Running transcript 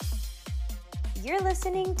You're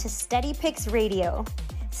listening to Steady Picks Radio.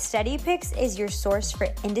 Steady Picks is your source for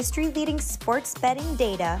industry-leading sports betting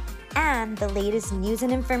data and the latest news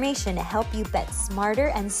and information to help you bet smarter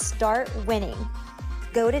and start winning.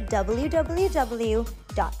 Go to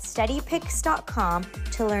www.steadypicks.com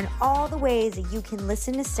to learn all the ways that you can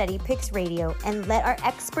listen to Steady Picks Radio and let our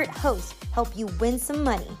expert host help you win some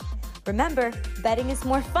money. Remember, betting is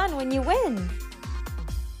more fun when you win.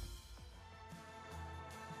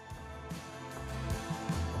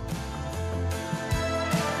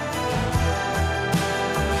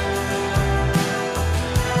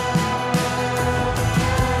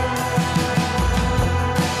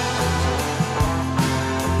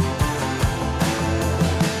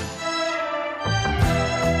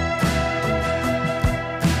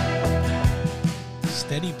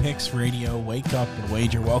 Steady Picks Radio, wake up and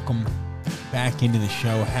wager. Welcome back into the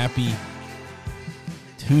show. Happy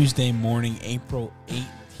Tuesday morning, April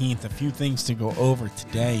 18th. A few things to go over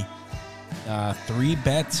today. 3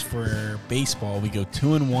 bets for baseball. We go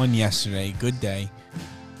 2-1 yesterday. Good day.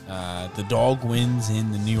 The dog wins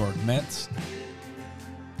in the New York Mets.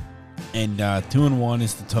 And 2-1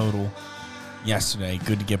 is the total yesterday.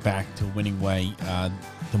 Good to get back to a winning way.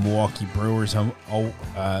 The Milwaukee Brewers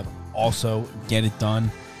also get it done.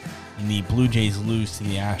 And the Blue Jays lose to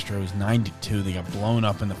the Astros 9-2. They got blown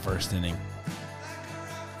up in the first inning.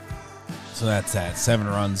 So that's that. 7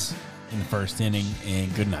 runs in the first inning,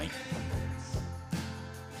 and good night.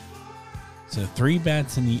 So 3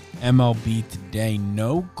 bets in the MLB today.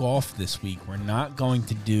 No golf this week. We're not going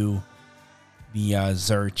to do the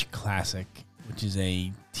Zurich Classic, which is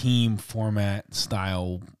a team format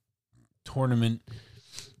style tournament.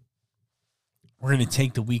 We're going to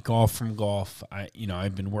take the week off from golf.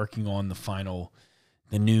 I've been working on the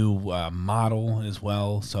new model as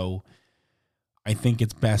well. So I think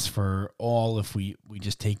it's best for all if we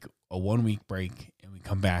just take a 1-week break and we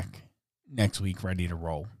come back next week ready to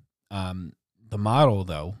roll. The model,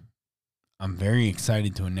 though, I'm very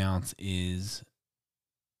excited to announce is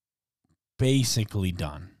basically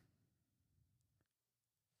done.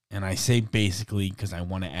 And I say basically because I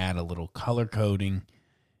want to add a little color coding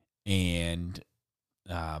and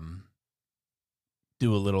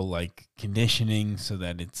do a little conditioning so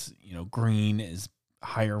that it's, green is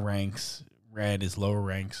higher ranks, red is lower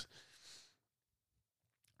ranks.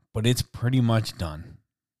 But it's pretty much done.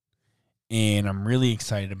 And I'm really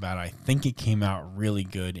excited about it. I think it came out really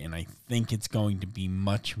good, and I think it's going to be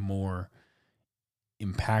much more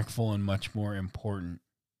impactful and much more important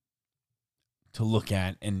to look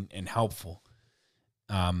at and helpful.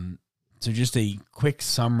 So just a quick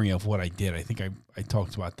summary of what I did. I think I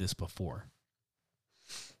talked about this before.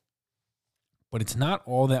 But it's not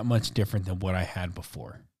all that much different than what I had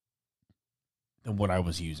before, than what I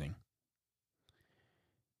was using.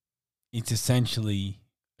 It's essentially,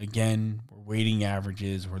 again, we're weighting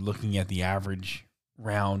averages. We're looking at the average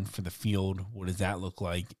round for the field. What does that look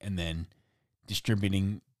like? And then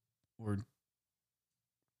distributing, we're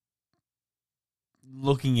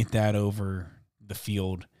looking at that over the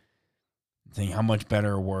field, saying how much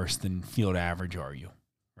better or worse than field average are you,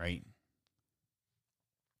 right?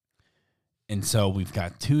 And so we've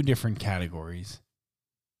got 2 different categories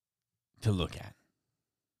to look at.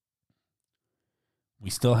 We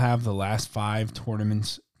still have the last 5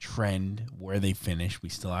 tournaments trend, where they finish. We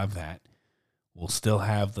still have that. We'll still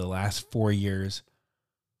have the last 4 years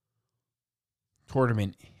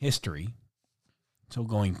tournament history. So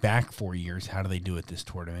going back 4 years, how do they do at this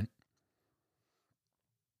tournament?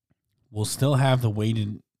 We'll still have the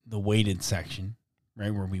weighted section,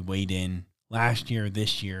 right, where we weighed in last year,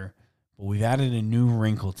 this year, but we've added a new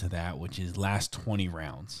wrinkle to that, which is last 20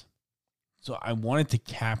 rounds. So I wanted to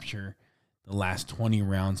capture the last 20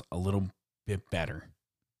 rounds a little bit better.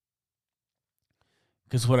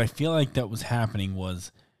 Because what I feel like that was happening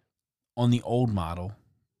was on the old model,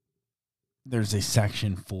 there's a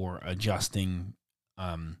section for adjusting.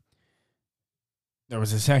 There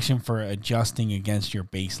was a section for adjusting against your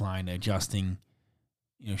baseline, adjusting,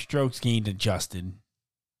 strokes gained adjusted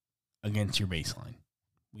against your baseline.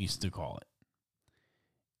 We used to call it.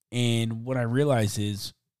 And what I realized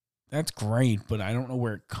is that's great, but I don't know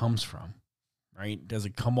where it comes from, right? Does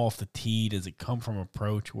it come off the tee? Does it come from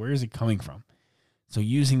approach? Where is it coming from? So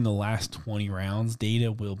using the last 20 rounds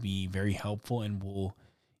data will be very helpful, and we'll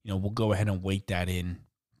go ahead and weight that in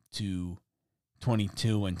to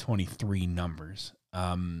 22 and 23 numbers.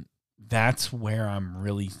 That's where I'm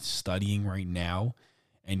really studying right now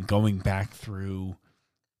and going back through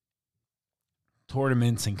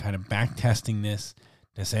tournaments and kind of back testing this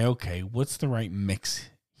to say, okay, what's the right mix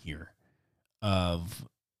here of,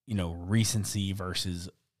 recency versus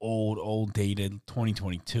old dated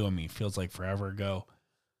 2022. I mean, it feels like forever ago.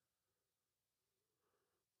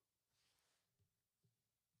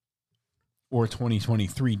 Or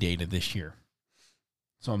 2023 data this year.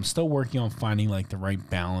 So I'm still working on finding like the right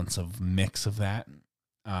balance of mix of that.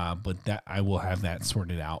 But that I will have that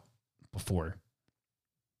sorted out before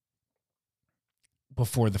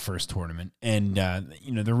the first tournament. And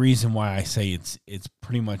the reason why I say it's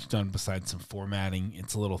pretty much done, besides some formatting,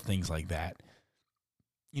 it's little things like that.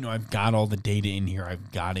 I've got all the data in here.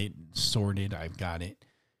 I've got it sorted. I've got it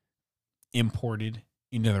imported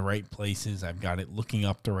into the right places. I've got it looking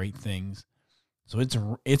up the right things. So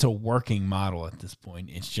it's a working model at this point.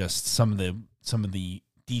 It's just some of the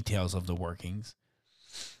details of the workings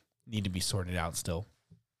need to be sorted out still.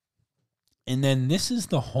 And then this is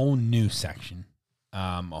the whole new section,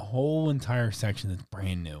 a whole entire section that's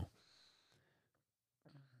brand new.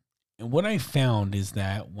 And what I found is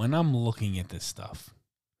that when I'm looking at this stuff,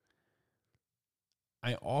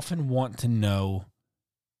 I often want to know,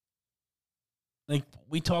 like,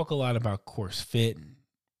 we talk a lot about course fit,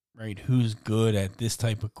 right? Who's good at this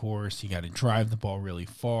type of course? You got to drive the ball really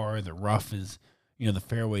far. The rough is, the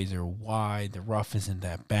fairways are wide. The rough isn't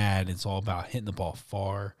that bad. It's all about hitting the ball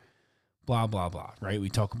far, blah, blah, blah, right? We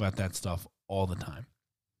talk about that stuff all the time.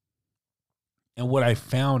 And what I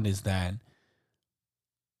found is that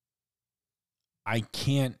I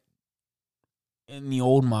can't, in the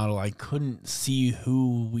old model, I couldn't see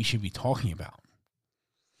who we should be talking about.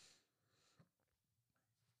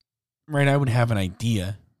 Right? I would have an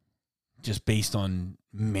idea just based on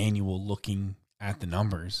manual looking at the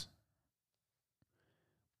numbers.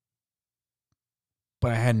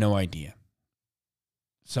 But I had no idea.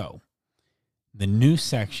 So the new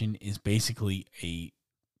section is basically a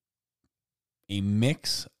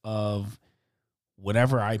mix of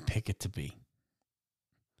whatever I pick it to be.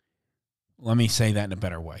 Let me say that in a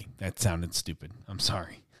better way. That sounded stupid. I'm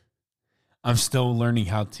sorry. I'm still learning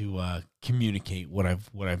how to communicate what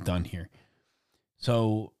I've done here.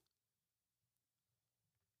 So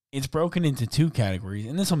it's broken into two categories,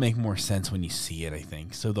 and this will make more sense when you see it, I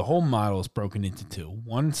think. So the whole model is broken into two.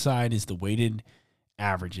 One side is the weighted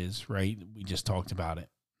averages, right? We just talked about it,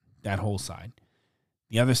 that whole side.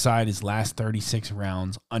 The other side is last 36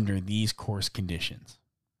 rounds under these course conditions.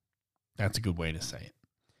 That's a good way to say it.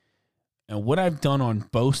 And what I've done on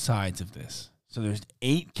both sides of this, so there's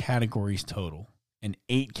 8 categories total, and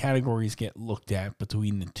 8 categories get looked at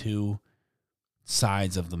between the two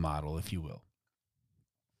sides of the model, if you will.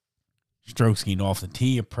 Strokes gained off the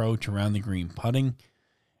tee, approach, around the green, putting.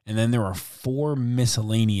 And then there are 4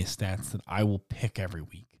 miscellaneous stats that I will pick every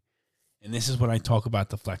week. And this is what I talk about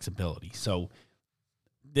the flexibility. So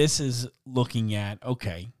this is looking at,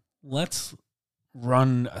 okay, let's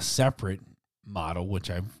run a separate model, which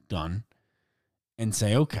I've done, and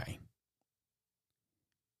say, okay,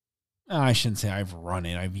 I shouldn't say I've run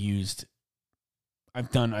it.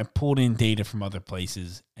 I've pulled in data from other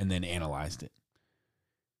places and then analyzed it.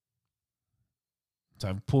 So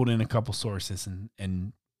I've pulled in a couple sources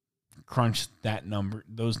and crunched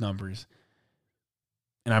those numbers,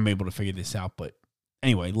 and I'm able to figure this out. But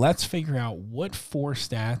anyway, let's figure out what 4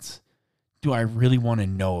 stats do I really want to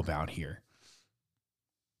know about here.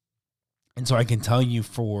 And so I can tell you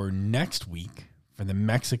for next week, for the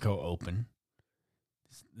Mexico Open,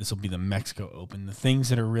 this will be the Mexico Open, the things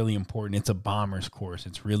that are really important. It's a bomber's course.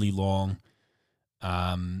 It's really long.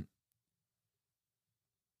 And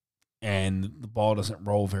the ball doesn't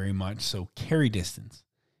roll very much. So carry distance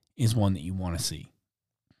is one that you want to see.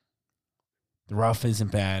 The rough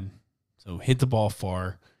isn't bad. So hit the ball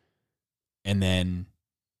far and then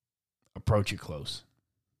approach it close.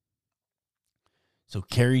 So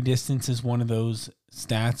carry distance is one of those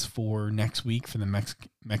stats for next week for the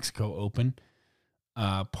Mexico Open.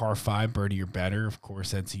 Par 5, birdie or better. Of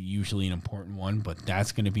course, that's usually an important one, but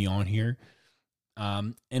that's going to be on here.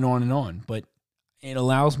 And on and on. But it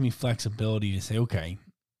allows me flexibility to say, okay,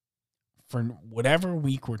 for whatever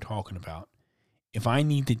week we're talking about, if I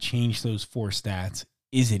need to change those 4 stats,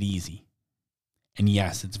 is it easy? And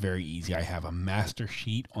yes, it's very easy. I have a master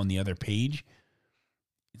sheet on the other page.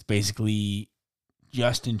 It's basically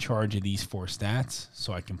just in charge of these 4 stats,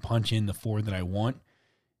 so I can punch in the 4 that I want,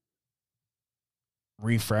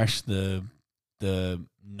 refresh the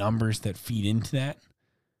numbers that feed into that,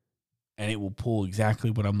 and it will pull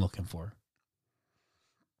exactly what I'm looking for.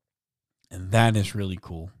 And that is really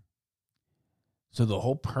cool. So the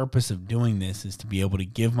whole purpose of doing this is to be able to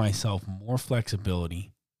give myself more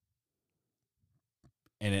flexibility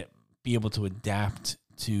and be able to adapt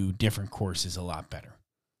to different courses a lot better.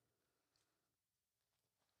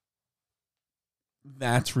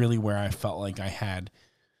 That's really where I felt like I had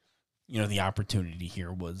the opportunity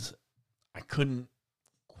here was I couldn't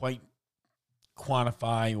quite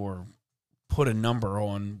quantify or put a number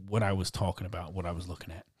on what I was talking about, what I was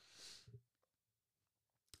looking at.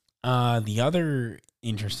 The other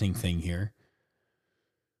interesting thing here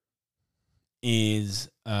is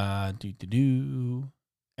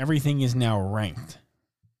everything is now ranked.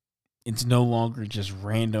 It's no longer just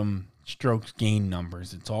random strokes gained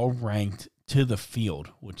numbers. It's all ranked to the field,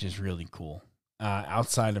 which is really cool.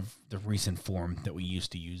 Outside of the recent form that we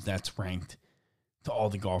used to use, that's ranked to all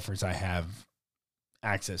the golfers I have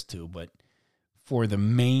access to. But for the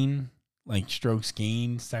main strokes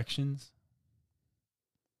gained sections,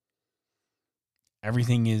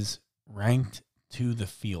 everything is ranked to the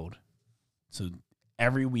field. So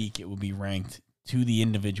every week it will be ranked to the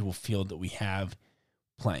individual field that we have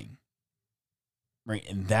playing. Right.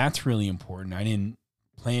 And that's really important. I didn't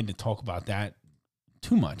plan to talk about that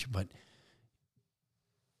too much, but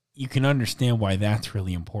you can understand why that's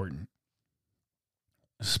really important.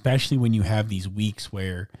 Especially when you have these weeks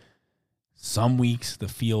where some weeks the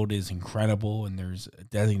field is incredible and there's a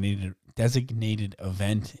designated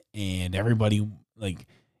event and everybody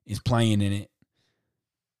is playing in it.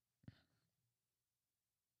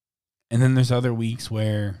 And then there's other weeks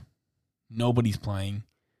where nobody's playing.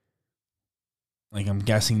 I'm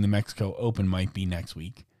guessing the Mexico Open might be next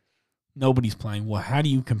week. Nobody's playing. Well, how do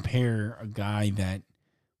you compare a guy that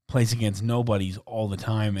plays against nobodies all the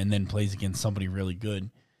time and then plays against somebody really good?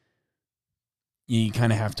 You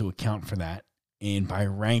kind of have to account for that. And by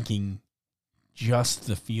ranking just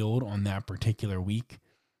the field on that particular week,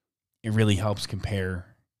 it really helps compare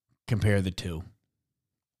the two.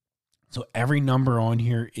 So every number on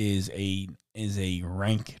here is a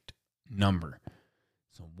ranked number.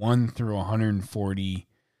 So 1 through 140,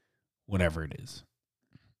 whatever it is,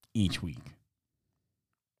 each week.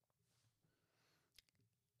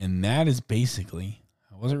 And that is basically,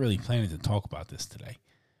 I wasn't really planning to talk about this today,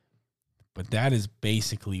 but that is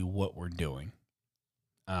basically what we're doing.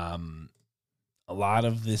 A lot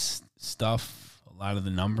of this stuff, a lot of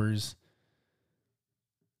the numbers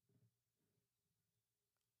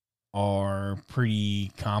are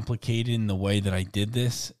pretty complicated in the way that I did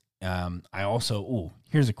this. I also,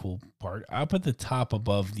 here's a cool part. I'll put the top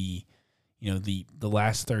above the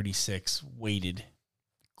last 36 weighted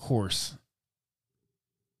course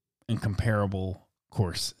and comparable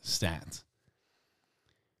course stats.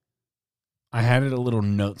 I had it a little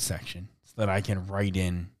note section so that I can write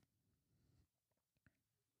in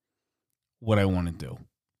what I want to do.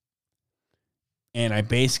 And I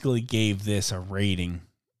basically gave this a rating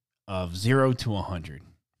of 0 to 100%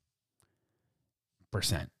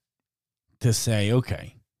 to say,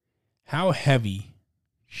 okay, how heavy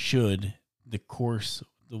should the course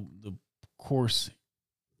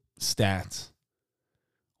stats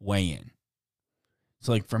weigh in?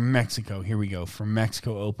 So for Mexico, here we go. For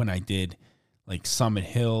Mexico Open, I did Summit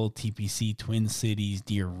Hill, TPC, Twin Cities,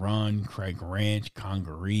 Deer Run, Craig Ranch,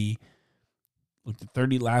 Congaree. Looked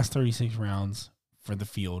at last 36 rounds for the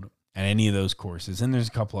field at any of those courses. And there's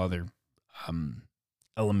a couple other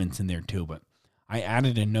elements in there too, but I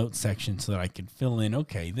added a note section so that I could fill in,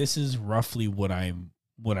 okay, this is roughly what I'm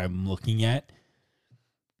looking at.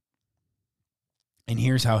 And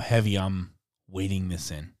here's how heavy I'm weighting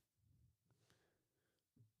this in.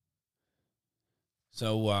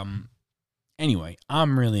 So, anyway,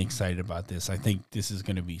 I'm really excited about this. I think this is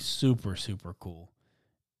going to be super, super cool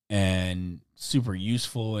and super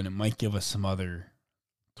useful, and it might give us some other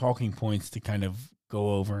talking points to kind of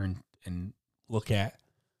go over and look at.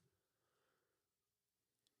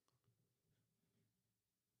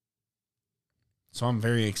 So I'm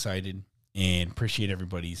very excited and appreciate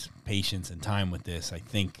everybody's patience and time with this. I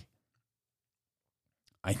think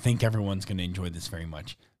everyone's going to enjoy this very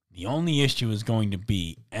much. The only issue is going to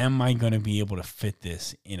be, am I going to be able to fit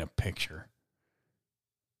this in a picture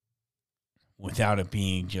without it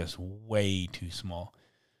being just way too small?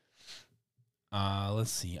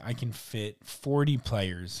 Let's see. I can fit 40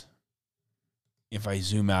 players if I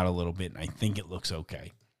zoom out a little bit, and I think it looks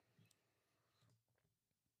okay.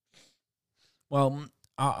 Well,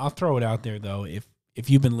 I'll throw it out there, though. If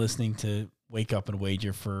you've been listening to Wake Up and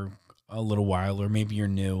Wager for a little while, or maybe you're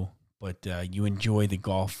new, but you enjoy the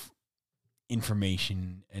golf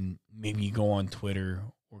information, and maybe you go on Twitter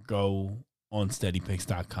or go on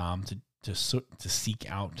steadypicks.com to seek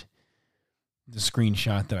out the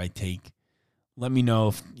screenshot that I take, let me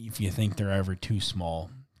know if you think they're ever too small,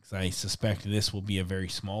 because I suspect this will be a very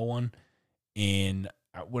small one. And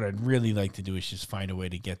what I'd really like to do is just find a way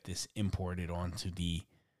to get this imported onto the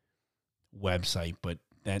website. But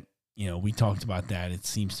that, we talked about that. It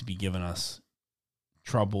seems to be giving us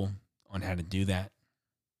trouble on how to do that,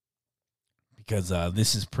 because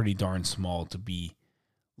this is pretty darn small to be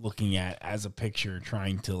looking at as a picture,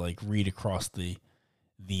 trying to like read across the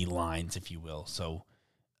lines, if you will. So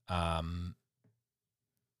I'm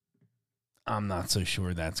not so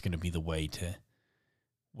sure that's going to be the way to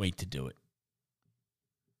do it.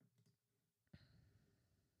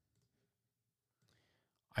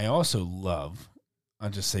 I also love, I'll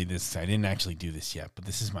just say this, I didn't actually do this yet, but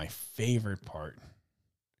this is my favorite part,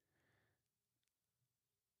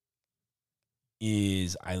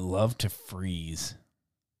 is I love to freeze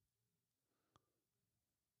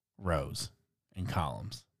rows and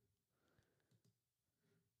columns.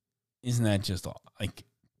 Isn't that just like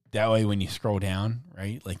that way when you scroll down,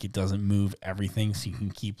 right? Like it doesn't move everything, so you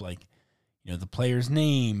can keep like, the player's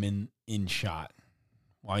name in shot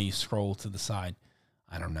while you scroll to the side.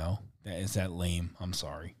 I don't know. Is that lame? I'm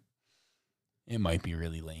sorry. It might be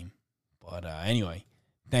really lame. But anyway,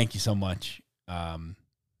 thank you so much for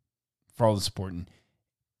all the support. And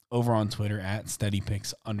over on Twitter at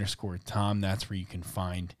steadypicks_Tom, that's where you can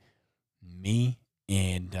find me.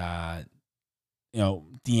 And,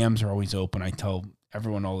 DMs are always open. I tell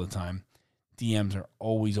everyone all the time, DMs are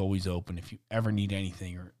always, always open. If you ever need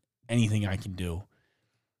anything or anything I can do,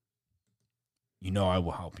 I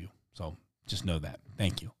will help you. So just know that.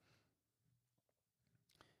 Thank you.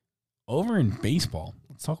 Over in baseball,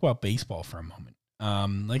 let's talk about baseball for a moment.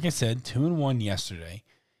 Like I said, 2-1 yesterday.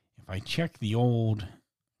 If I check I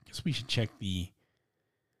guess we should check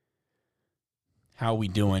how we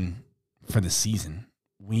doing for the season.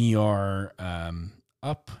 We are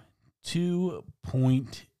up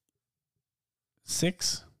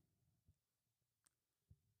 2.6,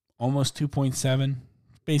 almost 2.7,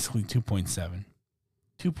 basically 2.7,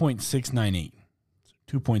 2.698,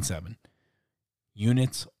 2.7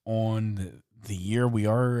 units on the year. We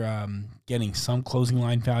are getting some closing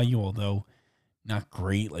line value, although not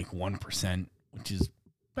great, like 1%, which is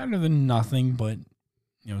better than nothing, but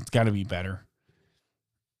it's got to be better.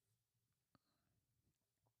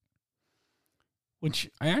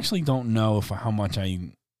 Which I actually don't know how much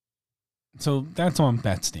so that's on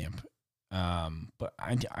BetStamp. But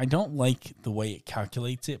I don't like the way it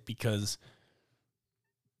calculates it, because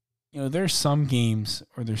there's some games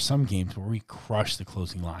where we crush the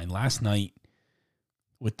closing line. Last night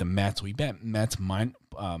with the Mets, we bet the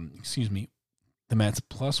Mets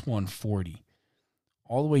plus 140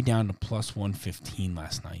 all the way down to plus 115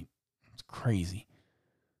 last night. It's crazy.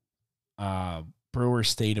 Brewers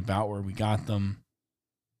stayed about where we got them.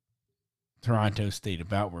 Toronto stayed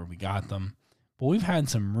about where we got them. But we've had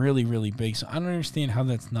some really, really big. So I don't understand how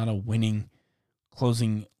that's not a winning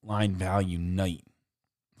closing line value night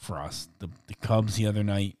for us. The Cubs the other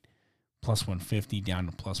night, plus 150 down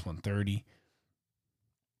to plus 130.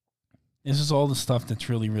 This is all the stuff that's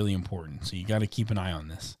really, really important. So you got to keep an eye on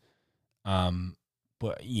this.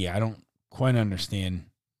 But yeah, I don't quite understand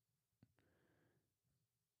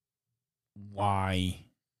why.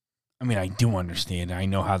 I mean, I do understand. I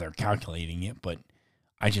know how they're calculating it, but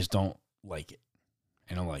I just don't like it.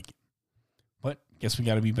 I don't like it. But guess we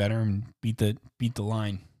got to be better and beat the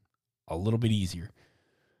line a little bit easier.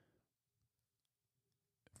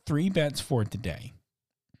 3 bets for today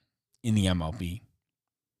in the MLB.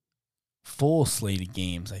 Full slate of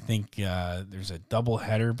games. I think there's a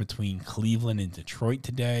doubleheader between Cleveland and Detroit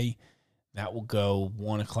today. That will go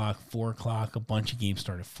 1 o'clock, 4 o'clock. A bunch of games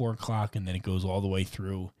start at 4 o'clock, and then it goes all the way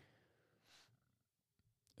through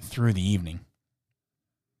the evening.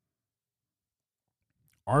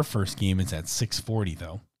 Our first game is at 6:40,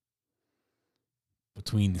 though,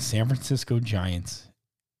 between the San Francisco Giants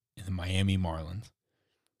and the Miami Marlins.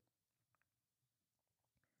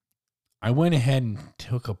 I went ahead and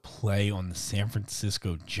took a play on the San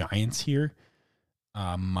Francisco Giants here,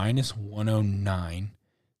 minus 109.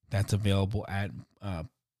 That's available at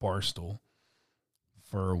Barstool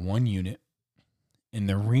for 1 unit. And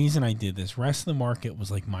the reason I did this, rest of the market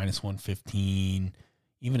was like minus 115,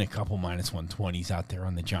 even a couple minus 120s out there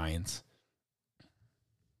on the Giants.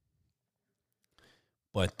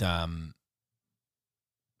 But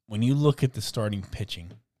when you look at the starting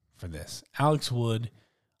pitching for this, Alex Wood,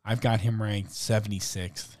 I've got him ranked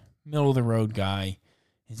 76th, middle of the road guy.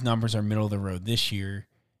 His numbers are middle of the road this year,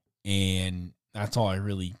 and that's all I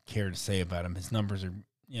really care to say about him. His numbers are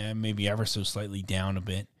maybe ever so slightly down a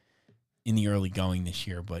bit in the early going this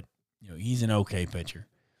year, but he's an okay pitcher.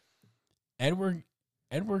 Edward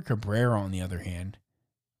Cabrera, on the other hand,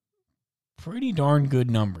 pretty darn good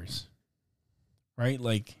numbers, right?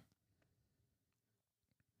 Like,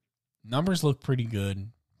 numbers look pretty good.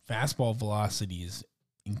 Fastball velocity is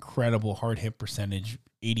incredible. Hard hit percentage,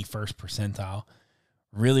 81st percentile.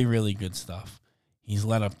 Really, really good stuff. He's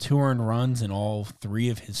let up 2 earned runs in all 3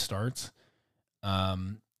 of his starts.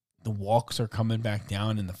 The walks are coming back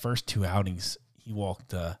down. In the first 2 outings, he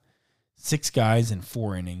walked 6 guys in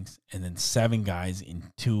 4 innings and then 7 guys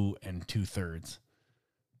in 2 2/3.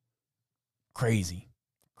 Crazy.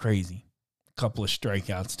 A couple of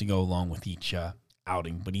strikeouts to go along with each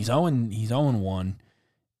outing. But he's 0-1,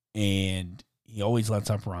 and he always lets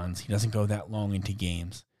up runs. He doesn't go that long into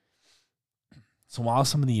games. So while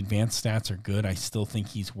some of the advanced stats are good, I still think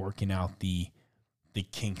he's working out the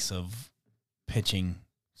kinks of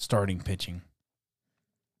starting pitching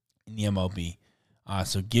in the MLB.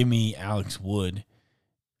 So give me Alex Wood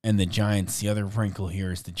and the Giants. The other wrinkle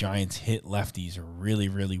here is the Giants hit lefties really,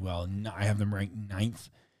 really well. I have them ranked 9th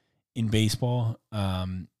in baseball,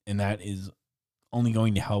 and that is only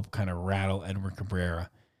going to help kind of rattle Edward Cabrera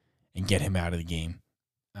and get him out of the game.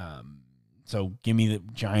 So give me the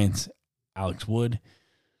Giants, Alex Wood.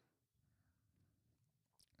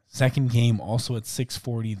 Second game, also at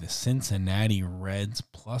 640, the Cincinnati Reds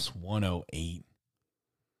plus 108.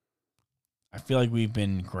 I feel like we've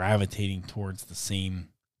been gravitating towards the same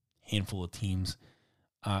handful of teams.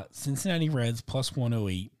 Cincinnati Reds plus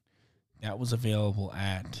 108. That was available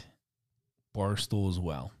at Barstool as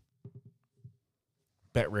well.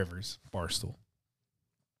 Bet Rivers, Barstool.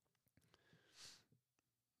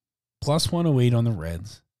 Plus 108 on the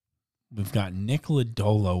Reds. We've got Nick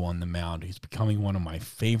Lodolo on the mound, who's becoming one of my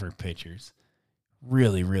favorite pitchers.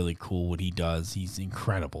 Really, really cool what he does. He's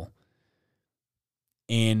incredible.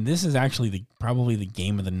 And this is actually probably the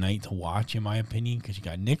game of the night to watch, in my opinion, because you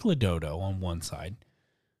got Nick Lodolo on one side,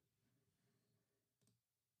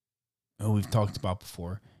 who we've talked about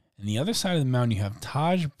before. And the other side of the mound, you have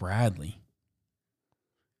Taj Bradley,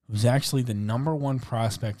 who's actually the number 1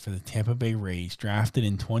 prospect for the Tampa Bay Rays, drafted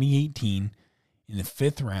in 2018 in the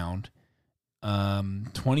 5th round.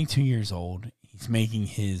 22 years old. He's making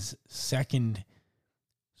his second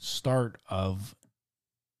start of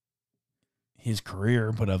his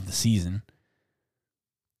career, but of the season.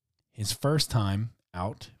 His first time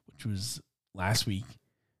out, which was last week,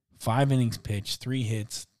 5 innings pitched, 3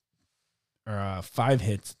 hits, 5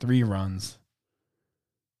 hits, 3 runs,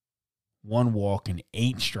 1 walk, and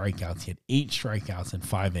 8 strikeouts. He had 8 strikeouts in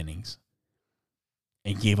 5 innings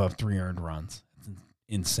and gave up 3 earned runs. It's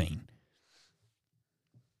insane.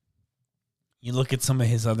 You look at some of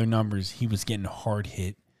his other numbers, he was getting hard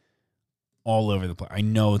hit all over the place. I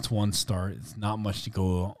know it's 1 start. It's not much to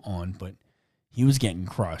go on, but he was getting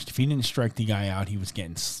crushed. If he didn't strike the guy out, he was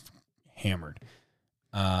getting hammered,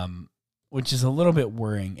 which is a little bit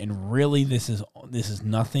worrying. And really, this is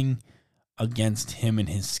nothing against him and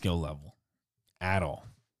his skill level at all.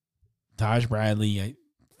 Taj Bradley, I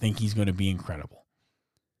think he's going to be incredible.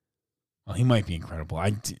 Well, he might be incredible.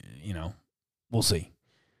 We'll see.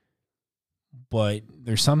 But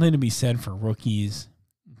there's something to be said for rookies,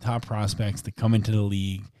 top prospects that come into the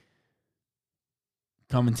league,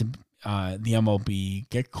 come into the MLB,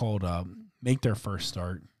 get called up, make their first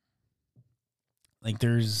start. Like,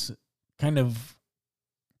 there's kind of,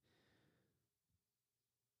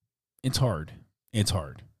 it's hard. It's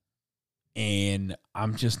hard. And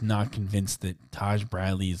I'm just not convinced that Taj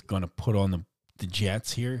Bradley is going to put on the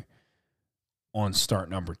Jets here on start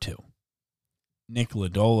number 2. Nick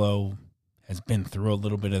Lodolo has been through a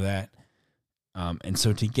little bit of that. And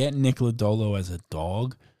so to get Nick Lodolo as a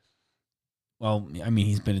dog, well, I mean,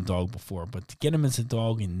 he's been a dog before, but to get him as a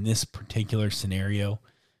dog in this particular scenario,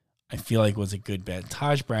 I feel like was a good bet.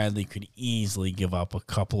 Taj Bradley could easily give up a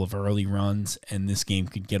couple of early runs, and this game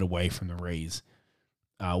could get away from the Rays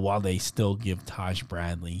while they still give Taj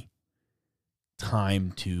Bradley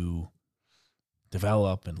time to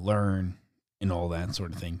develop and learn and all that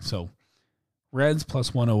sort of thing. So Reds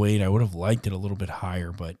plus 108, I would have liked it a little bit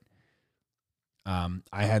higher, but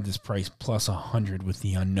I had this price plus 100 with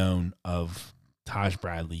the unknown of Taj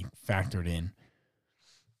Bradley factored in.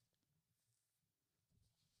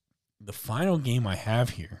 The final game I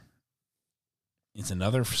have here is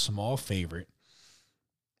another small favorite.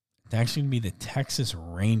 It's actually going to be the Texas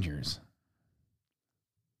Rangers.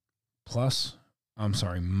 Minus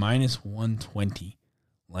 120.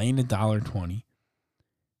 Laying $1.20.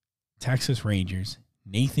 Texas Rangers.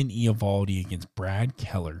 Nathan Eovaldi against Brad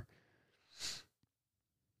Keller.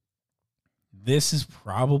 This is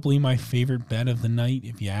probably my favorite bet of the night,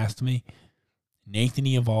 if you asked me. Nathan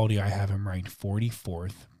Eovaldi, I have him ranked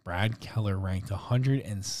 44th. Brad Keller ranked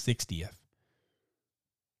 160th.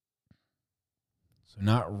 So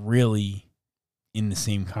not really in the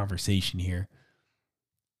same conversation here.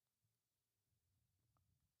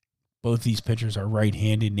 Both these pitchers are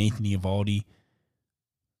right-handed. Nathan Eovaldi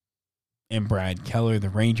and Brad Keller. The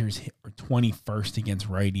Rangers are 21st against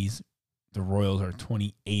righties. The Royals are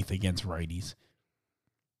 28th against righties.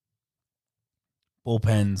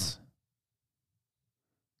 Bullpens,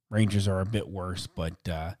 Rangers are a bit worse, but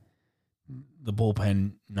the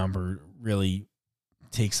bullpen number really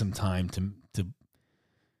takes some time to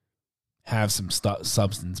have some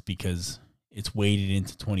substance because it's weighted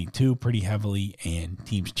into 22 pretty heavily and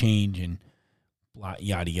teams change and blah,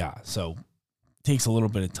 yada, yada. So it takes a little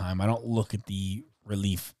bit of time. I don't look at the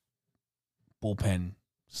relief bullpen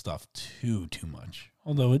stuff too much,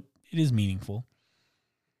 although it is meaningful.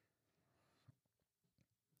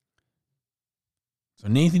 So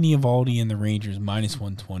Nathan Eovaldi and the Rangers minus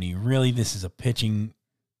 120. Really, this is a pitching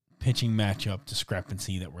matchup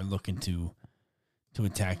discrepancy that we're looking to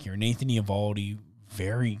attack here. Nathan Eovaldi,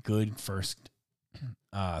 very good first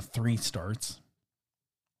 3 starts.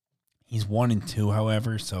 He's 1-2,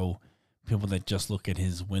 however, so people that just look at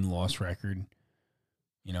his win-loss record,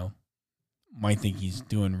 might think he's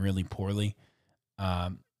doing really poorly.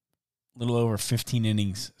 Little over 15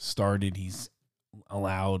 innings started. He's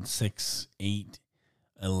allowed 6, 8,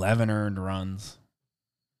 11 earned runs.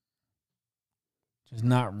 Just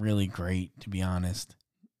not really great, to be honest.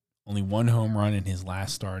 Only 1 home run in his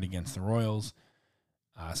last start against the Royals.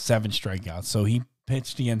 7 strikeouts. So he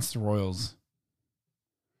pitched against the Royals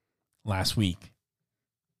last week.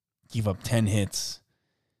 Gave up 10 hits,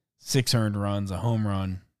 6 earned runs, a home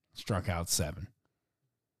run, struck out 7.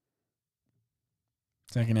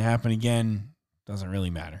 It's not going to happen again. Doesn't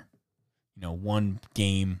really matter. One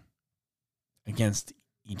game against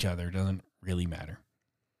each other doesn't really matter.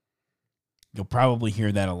 You'll probably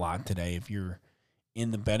hear that a lot today. If you're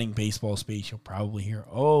in the betting baseball space, you'll probably hear,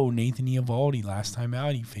 Nathan Eovaldi, last time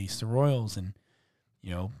out, he faced the Royals and,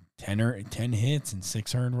 10 hits and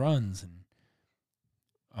 6 earned runs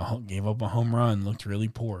and gave up a home run, looked really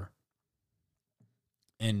poor.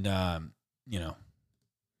 And,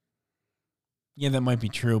 yeah, that might be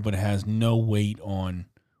true, but it has no weight on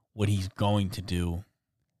what he's going to do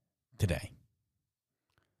today.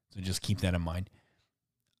 So just keep that in mind.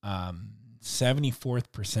 74th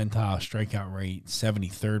percentile strikeout rate,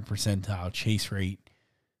 73rd percentile chase rate,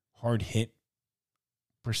 hard hit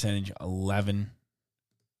percentage 11th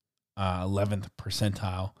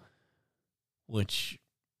percentile, which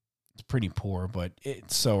is pretty poor, but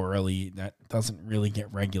it's so early that doesn't really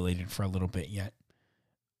get regulated for a little bit yet.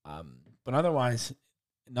 But otherwise,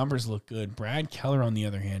 numbers look good. Brad Keller, on the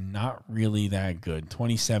other hand, not really that good.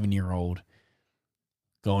 27-year-old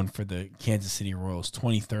going for the Kansas City Royals,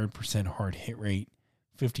 23rd hard hit rate,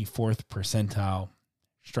 54th percentile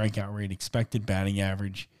strikeout rate, expected batting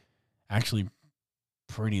average, actually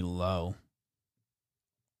pretty low,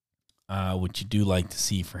 which you do like to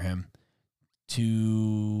see for him.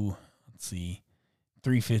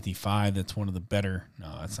 355, that's one of the better.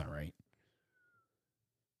 No, that's not right.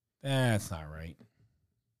 That's not right.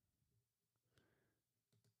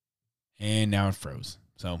 And now it froze.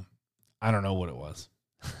 So I don't know what it was.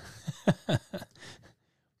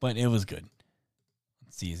 But it was good.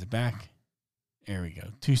 Let's see. Is it back? There we go.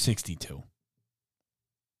 262.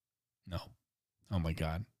 No. Oh, my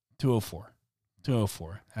God. 204.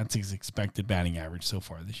 204. That's his expected batting average so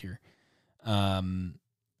far this year.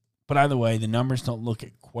 But either way, the numbers don't look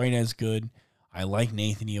quite as good. I like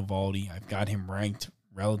Nathan Eovaldi. I've got him ranked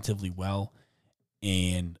relatively well,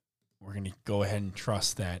 and we're going to go ahead and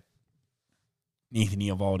trust that Nathan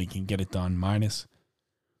Eovaldi can get it done. Minus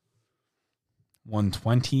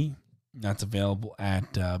 120. That's available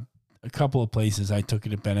at a couple of places. I took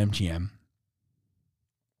it at BetMGM,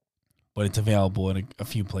 but it's available at a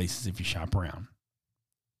few places if you shop around.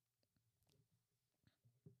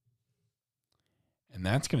 And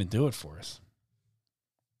that's going to do it for us.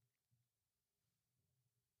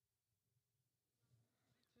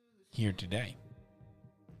 Here today.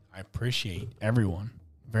 I appreciate everyone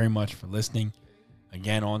very much for listening.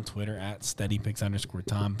 Again, on Twitter at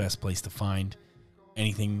steadypicks_Tom, best place to find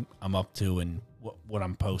anything I'm up to and what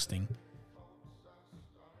I'm posting.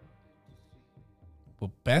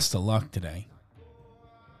 But best of luck today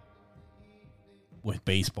with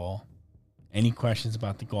baseball. Any questions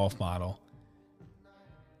about the golf model,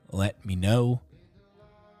 let me know.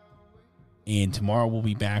 And tomorrow we'll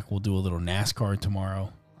be back. We'll do a little NASCAR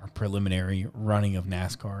tomorrow, our preliminary running of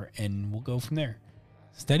NASCAR, and we'll go from there.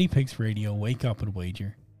 Steady Picks Radio, wake up and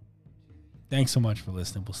wager. Thanks so much for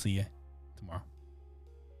listening. We'll see you tomorrow.